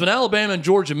 Because when Alabama and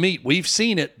Georgia meet, we've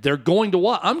seen it. They're going to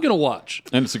watch. I'm going to watch.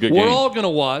 And it's a good game. We're all going to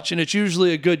watch, and it's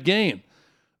usually a good game.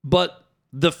 But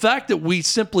the fact that we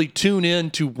simply tune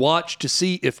in to watch to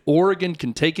see if Oregon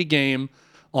can take a game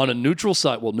on a neutral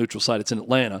site, well, neutral site, it's in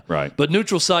Atlanta, right? But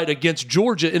neutral site against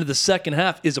Georgia into the second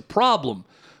half is a problem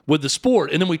with the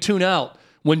sport. And then we tune out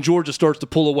when Georgia starts to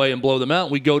pull away and blow them out.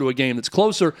 We go to a game that's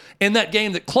closer. And that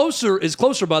game that is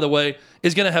closer, by the way,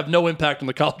 is going to have no impact on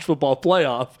the college football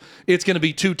playoff. It's going to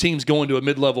be 2 teams going to a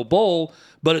mid-level bowl,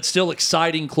 but it's still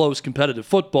exciting, close, competitive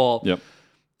football. Yep.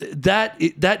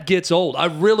 That gets old. I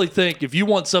really think if you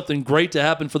want something great to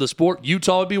happen for the sport,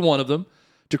 Utah would be one of them,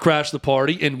 to crash the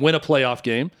party and win a playoff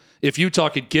game. If Utah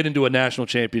could get into a national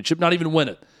championship, not even win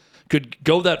it, could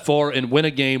go that far and win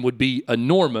a game would be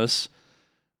enormous.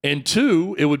 And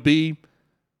 2, it would be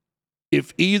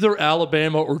if either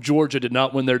Alabama or Georgia did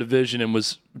not win their division and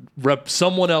was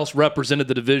someone else represented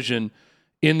the division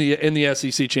in the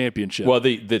SEC championship. Well,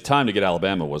 the time to get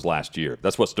Alabama was last year.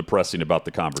 That's what's depressing about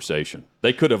the conversation.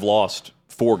 They could have lost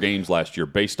 4 games last year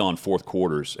based on fourth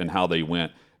quarters and how they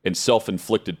went, and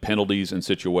self-inflicted penalties and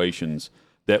situations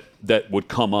that would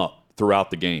come up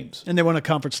throughout the games. And they won a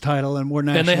conference title and were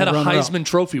national. And they had a runner-up. Heisman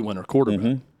Trophy winner quarterback.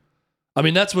 Mm-hmm. I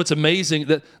mean, that's what's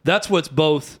amazing. That's what's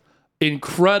both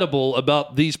incredible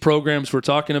about these programs we're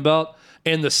talking about,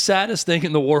 and the saddest thing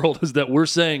in the world is that we're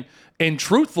saying, and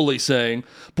truthfully saying,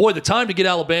 boy, the time to get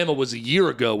Alabama was a year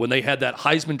ago when they had that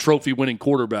Heisman Trophy winning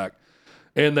quarterback,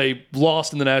 and they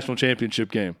lost in the national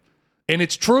championship game. And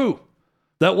it's true.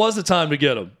 That was the time to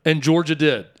get them, and Georgia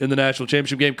did in the national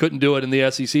championship game. Couldn't do it in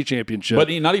the SEC championship. But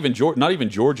not even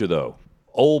Georgia, though.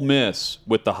 Ole Miss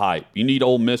with the hype. You need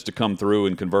Ole Miss to come through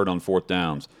and convert on 4th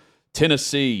downs.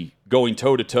 Tennessee going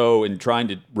toe-to-toe and trying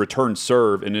to return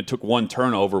serve, and it took 1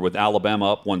 turnover with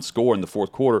Alabama up 1 score in the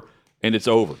 4th quarter, and it's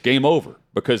over. Game over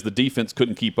because the defense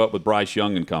couldn't keep up with Bryce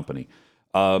Young and company.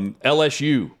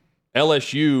 LSU,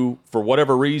 for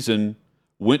whatever reason,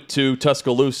 went to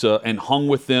Tuscaloosa and hung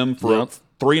with them for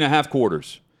 3.5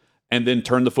 quarters and then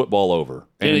turned the football over.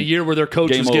 In a year where their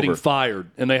coach was getting fired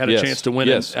and they had a chance to win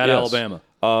at Alabama.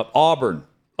 Auburn,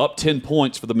 up 10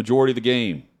 points for the majority of the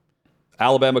game.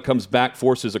 Alabama comes back,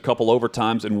 forces a couple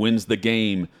overtimes, and wins the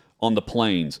game on the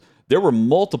Plains. There were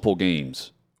multiple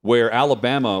games where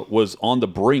Alabama was on the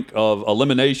brink of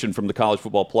elimination from the college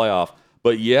football playoff,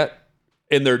 but yet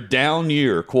in their down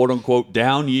year, quote-unquote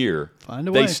down year,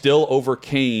 they still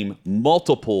overcame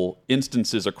multiple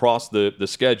instances across the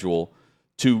schedule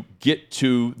to get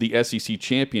to the SEC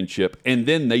championship, and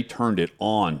then they turned it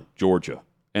on Georgia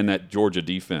and that Georgia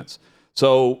defense.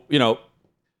 So,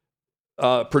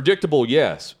 predictable,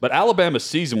 yes, but Alabama's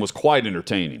season was quite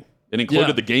entertaining. It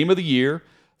included the game of the year.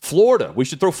 Florida, we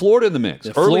should throw Florida in the mix.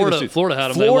 Yeah, Florida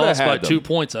had them. They lost by 2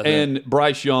 points, I think. And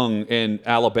Bryce Young and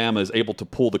Alabama is able to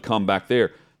pull the comeback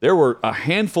there. There were a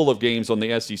handful of games on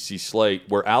the SEC slate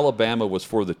where Alabama was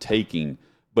for the taking,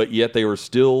 but yet they were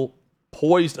still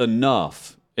poised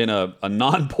enough in a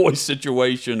non-poised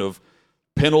situation of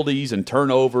penalties and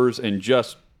turnovers and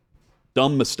just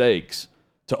dumb mistakes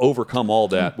to overcome all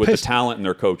that with the talent and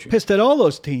their coaching. Pissed at all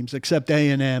those teams except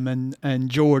A&M and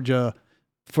Georgia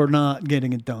for not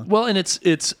getting it done. Well, and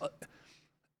it's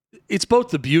both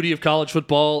the beauty of college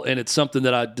football and it's something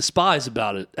that I despise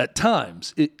about it at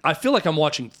times. I feel like I'm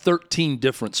watching 13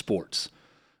 different sports.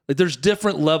 Like there's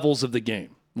different levels of the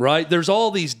game, right? There's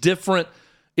all these different –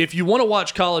 if you want to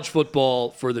watch college football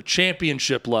for the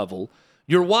championship level,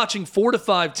 you're watching 4 to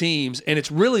 5 teams, and it's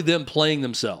really them playing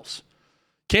themselves.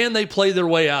 Can they play their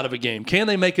way out of a game? Can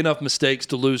they make enough mistakes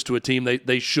to lose to a team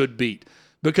they should beat?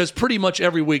 Because pretty much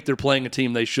every week they're playing a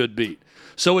team they should beat.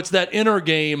 So it's that inner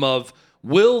game of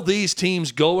will these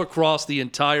teams go across the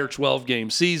entire 12-game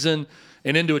season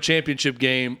and into a championship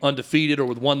game undefeated or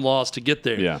with one loss to get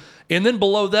there? Yeah. And then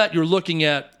below that, you're looking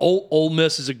at Ole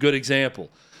Miss is a good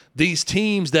example. These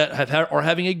teams that are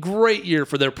having a great year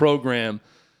for their program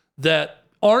that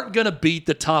aren't going to beat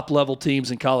the top-level teams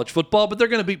in college football, but they're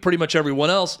going to beat pretty much everyone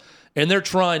else, and they're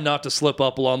trying not to slip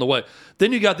up along the way.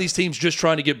 Then you got these teams just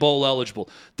trying to get bowl eligible.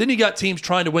 Then you got teams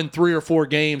trying to win 3 or 4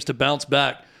 games to bounce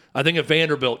back. I think of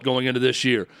Vanderbilt going into this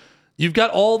year. You've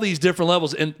got all these different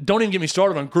levels, and don't even get me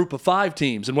started on group of 5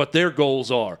 teams and what their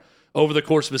goals are over the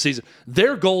course of a season.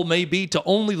 Their goal may be to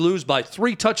only lose by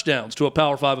 3 touchdowns to a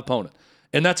Power 5 opponent.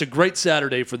 And that's a great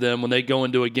Saturday for them when they go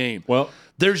into a game. Well,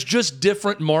 there's just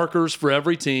different markers for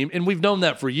every team, and we've known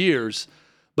that for years.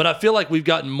 But I feel like we've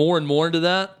gotten more and more into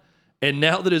that. And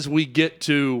now that as we get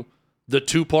to the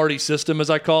 2-party system, as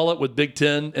I call it, with Big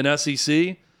Ten and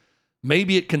SEC,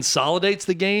 maybe it consolidates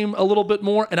the game a little bit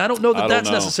more. And I don't know that that's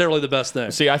necessarily the best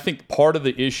thing. See, I think part of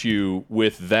the issue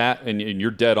with that, and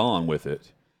you're dead on with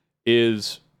it,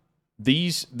 is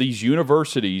these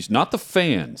universities, not the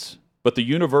fans, but the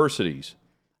universities,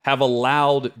 have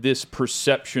allowed this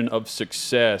perception of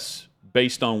success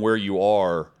based on where you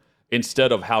are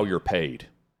instead of how you're paid.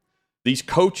 These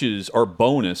coaches are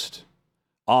bonused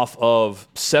off of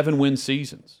 7-win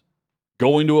seasons,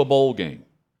 going to a bowl game,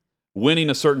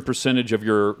 winning a certain percentage of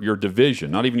your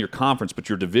division, not even your conference, but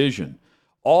your division.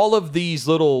 All of these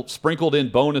little sprinkled in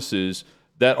bonuses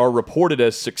that are reported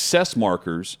as success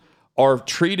markers are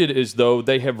treated as though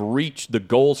they have reached the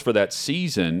goals for that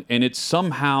season, and it's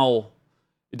somehow,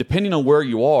 depending on where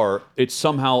you are, it's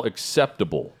somehow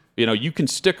acceptable. You can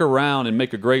stick around and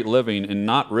make a great living and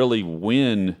not really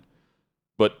win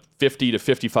but 50 to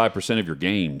 55% of your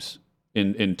games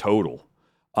in total.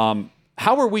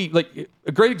 How are we, like,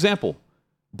 a great example,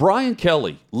 Brian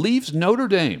Kelly leaves Notre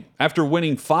Dame after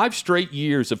winning 5 straight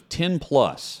years of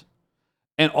 10+,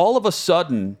 and all of a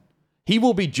sudden he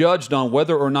will be judged on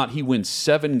whether or not he wins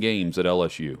 7 games at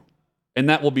LSU, and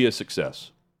that will be a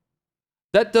success.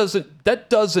 That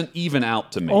doesn't even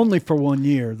out to me. Only for 1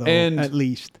 year, though, at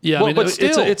least. Yeah, well, but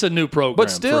still, it's a new program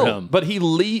for him. But he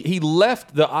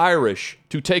left the Irish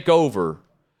to take over,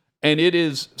 and it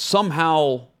is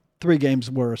somehow 3 games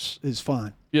worse is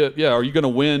fine. Yeah. Are you going to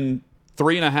win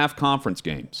 3.5 conference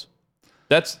games?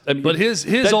 But his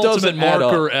ultimate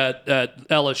marker at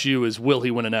LSU is, will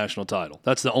he win a national title?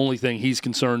 That's the only thing he's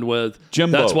concerned with.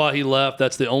 Jimbo. That's why he left.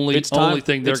 That's the only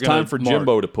thing they're going to mark. It's time for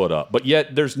Jimbo to put up. But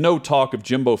yet there's no talk of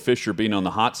Jimbo Fisher being on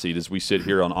the hot seat as we sit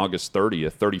here on August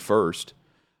 30th, 31st,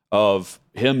 of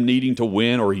him needing to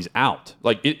win or he's out.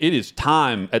 Like, it is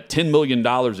time at $10 million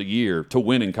a year to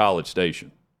win in College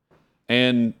Station.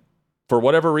 And for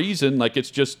whatever reason, like,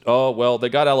 it's just, they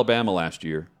got Alabama last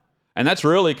year. And that's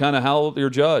really kind of how you're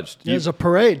judged. There's a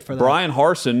parade for that. Brian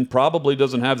Harsin probably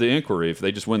doesn't have the inquiry if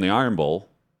they just win the Iron Bowl.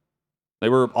 They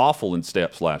were awful in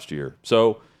steps last year.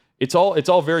 So it's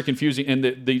all very confusing.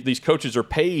 And these coaches are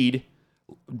paid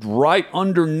right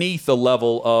underneath the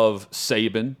level of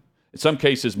Saban, in some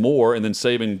cases more, and then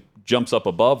Saban jumps up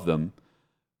above them.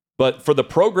 But for the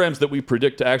programs that we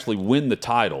predict to actually win the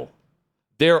title,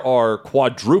 there are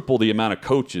quadruple the amount of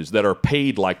coaches that are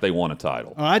paid like they won a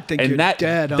title. Oh, I think and you're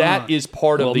dead on. that is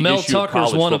part of the Mel issue Tucker's of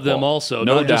college one of them football. also,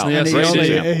 No not just doubt. in the Great SEC.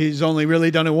 example. He's only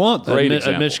really done it once. Great At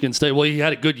example. Michigan State. Well, he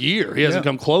had a good year. He hasn't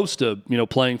come close to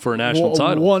playing for a national One-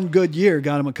 title. One good year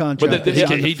got him a contract. But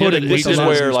he did it. This He is did it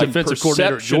where as like defensive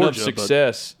coordinator at perception of Georgia, but-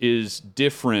 success is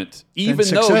different, even though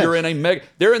success. you're in a mega.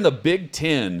 They're in the Big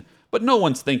Ten, but no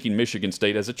one's thinking Michigan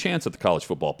State has a chance at the college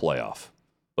football playoff.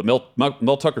 But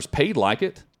Mel Tucker's paid like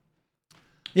it.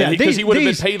 Yeah, Because he would have been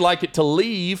these- paid like it to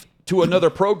leave to another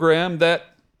program that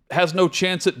has no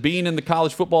chance at being in the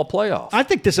college football playoff. I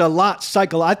think there's a lot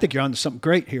I think you're onto something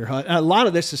great here, Hut. A lot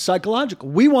of this is psychological.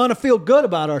 We want to feel good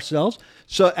about ourselves.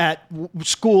 So at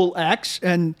school X,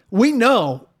 and we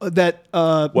know that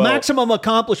maximum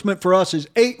accomplishment for us is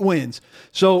 8 wins.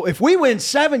 So if we win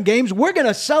 7 games, we're going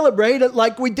to celebrate it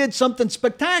like we did something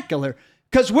spectacular.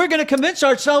 Because we're going to convince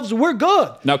ourselves we're good.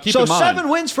 Now, keep so in mind- 7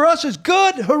 wins for us is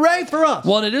good. Hooray for us.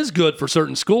 Well, and it is good for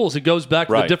certain schools. It goes back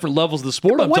to the Right. different levels of the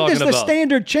sport But I'm when talking does the about.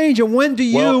 standard change, and when do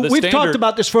you? Well, the we've standard- talked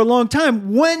about this for a long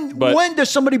time. When does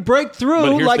somebody break But through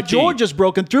here's the like key. Georgia's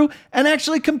broken through and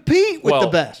actually compete with the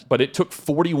best? But it took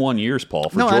 41 years, Paul,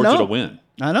 for No, I Georgia know. to win.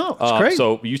 I know, it's crazy.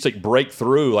 So you say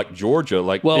breakthrough like Georgia,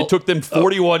 like Well, it took them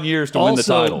 41 years to win the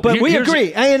also- title. But we here's-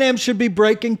 agree, A&M should be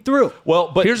breaking through.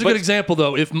 well, but Here's a good example,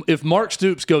 though. If Mark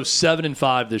Stoops goes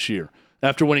 7-5 this year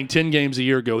after winning 10 games a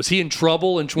year ago, is he in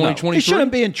trouble in 2023? He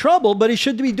shouldn't be in trouble, but he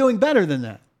should be doing better than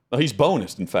that. He's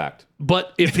bonused, in fact.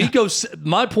 But if he goes,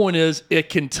 my point is, at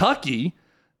Kentucky,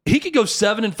 he could go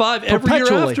 7-5 every year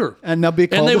Perpetually. after, And they'll be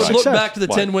called and they a would look success. back to the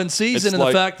Right. 10-win season It's and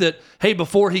like- the fact that hey,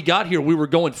 before he got here, we were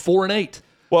going 4-8.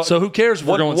 Well, so who cares if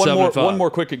we're going 7-5? One more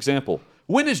quick example.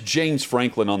 When is James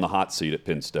Franklin on the hot seat at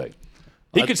Penn State?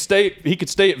 He could stay at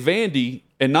Vandy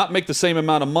and not make the same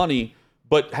amount of money,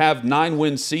 but have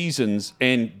 9-win seasons,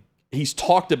 and he's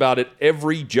talked about it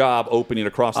every job opening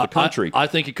across the country. I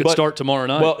think it could start tomorrow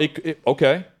night. Well,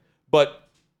 okay, but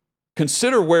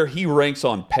consider where he ranks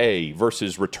on pay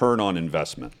versus return on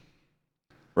investment.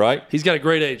 Right? He's got a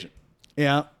great agent.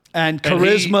 Yeah. And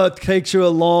charisma takes you a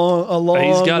long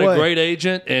He's got way. a great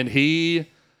agent, and he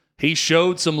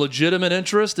showed some legitimate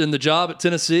interest in the job at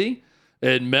Tennessee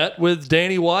and met with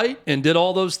Danny White and did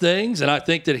all those things. And I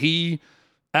think that he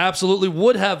absolutely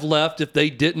would have left if they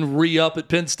didn't re-up at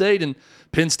Penn State. And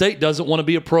Penn State doesn't want to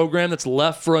be a program that's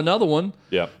left for another one.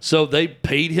 Yeah. So they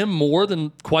paid him more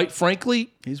than, quite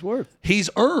frankly, He's worth. he's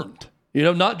earned.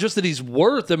 Not just that he's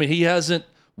worth. I mean, he hasn't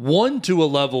won to a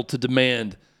level to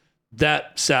demand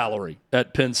that salary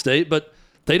at Penn State, but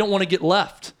they don't want to get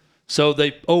left. So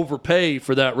they overpay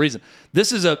for that reason.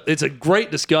 It's a great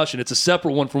discussion. It's a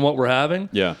separate one from what we're having.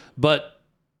 Yeah. But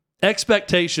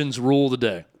expectations rule the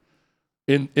day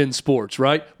in sports,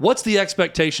 right? What's the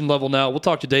expectation level now? We'll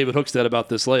talk to David Hookstead about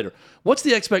this later. What's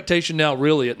the expectation now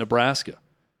really at Nebraska?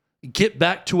 Get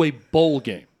back to a bowl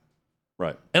game.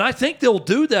 Right. And I think they'll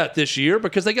do that this year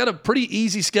because they got a pretty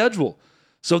easy schedule.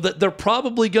 So that they're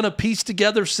probably going to piece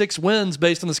together 6 wins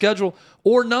based on the schedule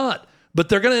or not. But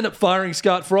they're going to end up firing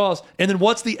Scott Frost. And then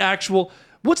what's the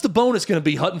bonus going to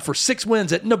be, Hutton, for 6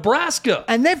 wins at Nebraska?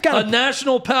 And they've got a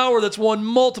national power that's won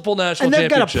multiple national And they've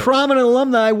championships. got a prominent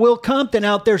alumni, Will Compton,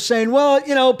 out there saying,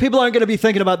 well, people aren't going to be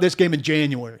thinking about this game in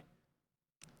January.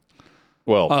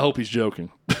 Well, I hope he's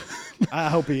joking. I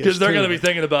hope he is. Because they're too. going to be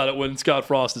thinking about it when Scott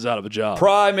Frost is out of a job.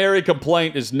 primary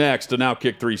complaint is next on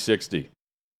Outkick 360.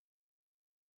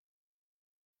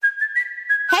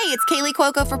 Hey, it's Kaylee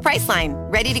Cuoco for Priceline.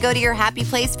 Ready to go to your happy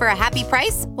place for a happy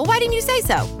price? Well, why didn't you say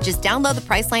so? Just download the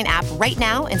Priceline app right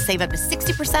now and save up to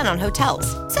 60% on hotels.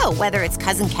 So whether it's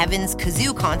Cousin Kevin's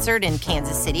Kazoo Concert in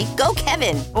Kansas City, go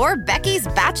Kevin, or Becky's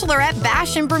Bachelorette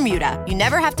Bash in Bermuda, you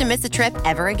never have to miss a trip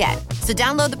ever again. So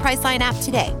download the Priceline app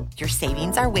today. Your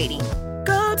savings are waiting.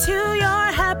 Go to your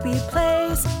happy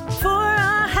place for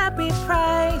a happy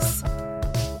price.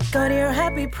 Go to your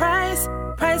happy price,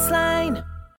 Priceline.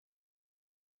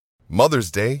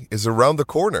 Mother's Day is around the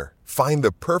corner. Find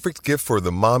the perfect gift for the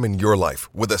mom in your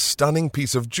life with a stunning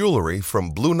piece of jewelry from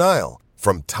Blue Nile.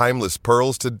 From timeless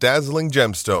pearls to dazzling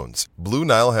gemstones, Blue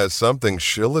Nile has something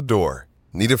she'll adore.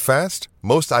 Need it fast?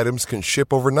 Most items can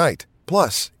ship overnight.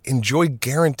 Plus, enjoy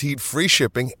guaranteed free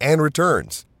shipping and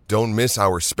returns. Don't miss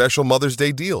our special Mother's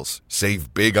Day deals.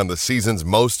 Save big on the season's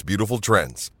most beautiful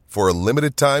trends. For a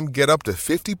limited time, get up to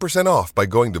 50% off by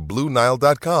going to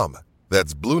BlueNile.com.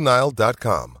 That's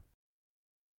BlueNile.com.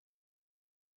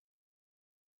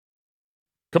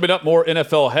 Coming up, more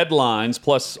NFL headlines,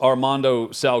 plus Armando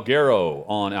Salguero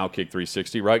on Outkick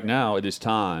 360. Right now, it is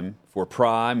time for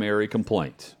Primary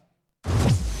Complaint.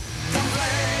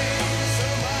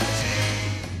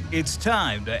 It's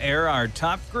time to air our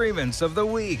top grievance of the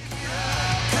week.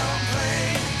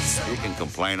 You can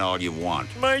complain all you want.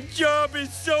 My job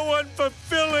is so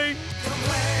unfulfilling.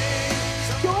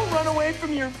 Don't run away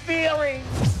from your feelings.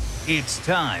 It's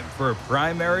time for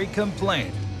Primary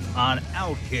Complaint on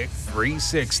Outkick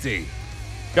 360.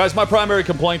 Guys, my primary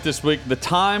complaint this week, the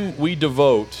time we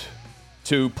devote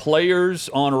to players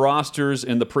on rosters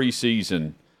in the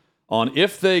preseason on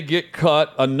if they get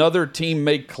cut, another team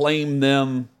may claim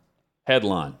them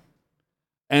headline.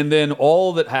 And then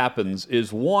all that happens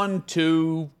is 1,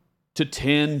 2 to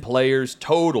 10 players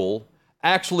total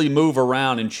actually move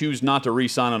around and choose not to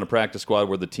re-sign on a practice squad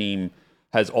where the team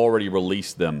has already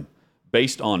released them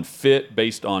based on fit,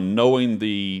 based on knowing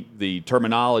the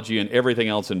terminology and everything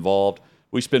else involved.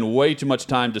 We spend way too much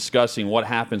time discussing what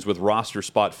happens with roster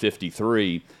spot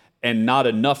 53 and not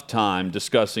enough time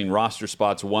discussing roster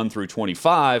spots 1 through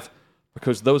 25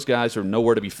 because those guys are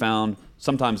nowhere to be found,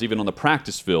 sometimes even on the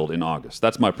practice field in August.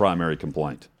 That's my primary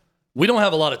complaint. We don't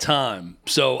have a lot of time,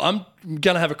 so I'm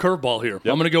going to have a curveball here. Yep.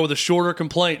 I'm going to go with a shorter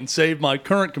complaint and save my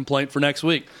current complaint for next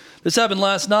week. This happened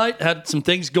last night. Had some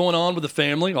things going on with the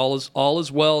family. All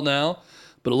is well now,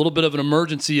 but a little bit of an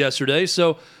emergency yesterday.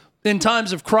 So in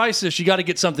times of crisis, you got to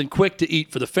get something quick to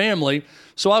eat for the family.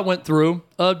 So I went through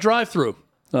a drive-thru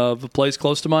of a place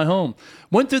close to my home.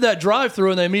 Went through that drive-thru,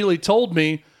 and they immediately told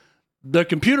me, the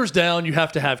computer's down, you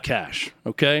have to have cash,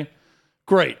 okay?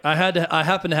 Great. I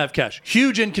happen to have cash.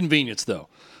 Huge inconvenience, though,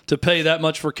 to pay that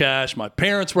much for cash. My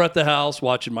parents were at the house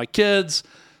watching my kids.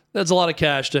 That's a lot of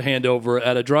cash to hand over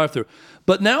at a drive-thru.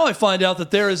 But now I find out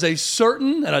that there is a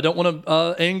certain, and I don't want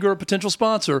to anger a potential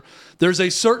sponsor, there's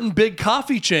a certain big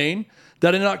coffee chain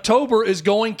that in October is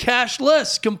going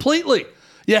cashless completely.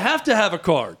 You have to have a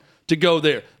card to go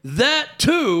there. That,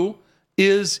 too,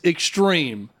 is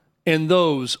extreme. And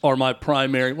those are my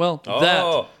primary,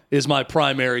 that is my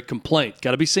primary complaint. Got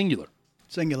to be singular.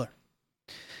 Singular.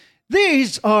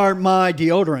 These are my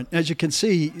deodorant. As you can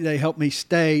see, they help me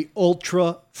stay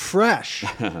ultra fresh.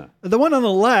 The one on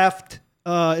the left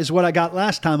is what I got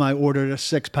last time I ordered a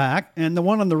 6-pack, and the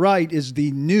one on the right is the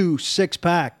new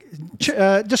 6-pack.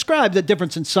 Describe the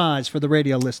difference in size for the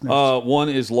radio listeners. One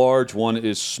is large, one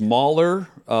is smaller.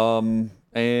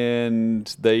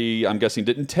 And they, I'm guessing,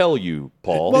 didn't tell you,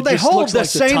 Paul. Well, they hold the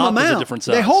same amount.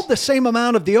 They hold the same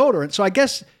amount of deodorant. So I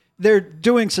guess they're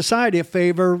doing society a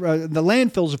favor, the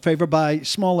landfills a favor by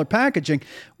smaller packaging.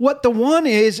 What the one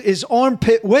is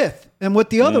armpit width, and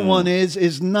what the other one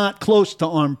is not close to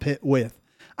armpit width.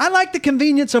 I like the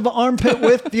convenience of an armpit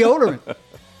width deodorant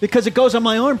because it goes on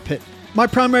my armpit. My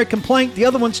primary complaint, the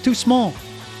other one's too small.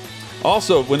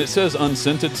 Also, when it says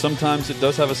unscented, sometimes it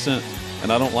does have a scent.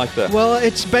 And I don't like that. Well,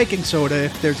 it's baking soda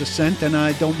if there's a scent, and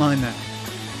I don't mind that.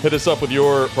 Hit us up with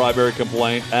your primary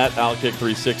complaint at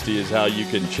Outkick360 is how you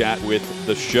can chat with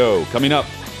the show. Coming up,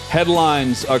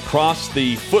 headlines across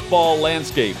the football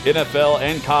landscape, NFL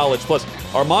and college. Plus,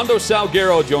 Armando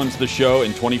Salguero joins the show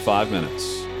in 25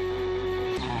 minutes.